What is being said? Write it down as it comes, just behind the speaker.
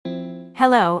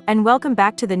Hello, and welcome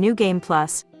back to the New Game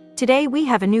Plus. Today we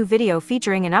have a new video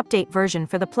featuring an update version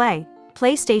for the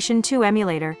PlayStation 2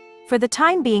 Emulator. For the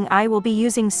time being I will be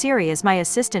using Siri as my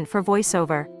assistant for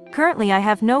voiceover. Currently I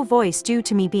have no voice due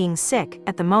to me being sick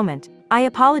at the moment. I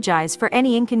apologize for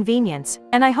any inconvenience,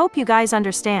 and I hope you guys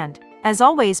understand. As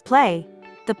always the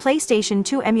PlayStation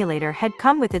 2 Emulator had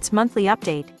come with its monthly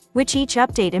update, which each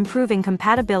update improving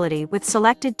compatibility with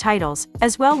selected titles,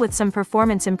 as well with some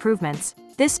performance improvements.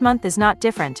 This month is not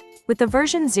different. With the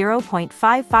version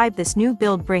 0.55 this new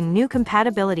build bring new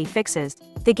compatibility fixes.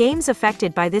 The games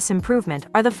affected by this improvement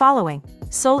are the following: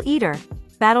 Soul Eater,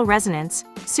 Battle Resonance,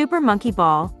 Super Monkey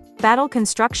Ball, Battle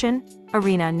Construction,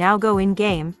 Arena Now Go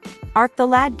in-game, Arc the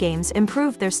Lad games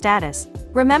improved their status.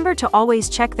 Remember to always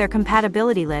check their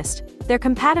compatibility list. Their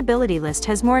compatibility list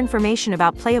has more information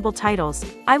about playable titles.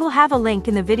 I will have a link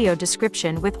in the video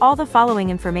description with all the following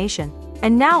information.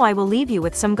 And now I will leave you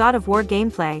with some God of War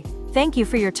gameplay. Thank you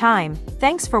for your time,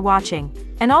 thanks for watching,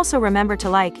 and also remember to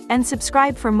like and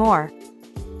subscribe for more.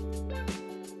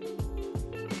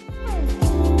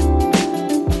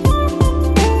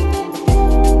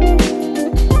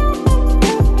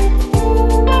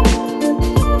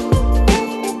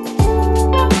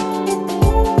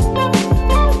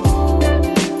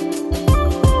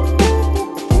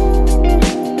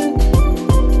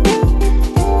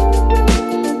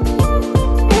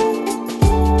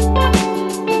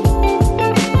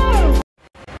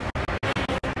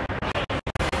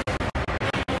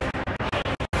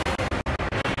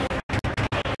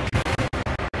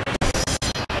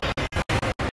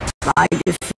 By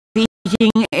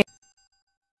defeating it.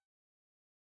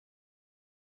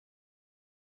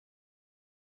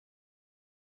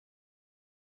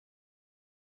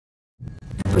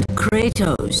 But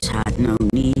Kratos had no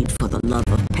need for the love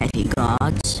of petty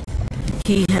gods.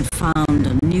 He had found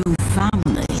a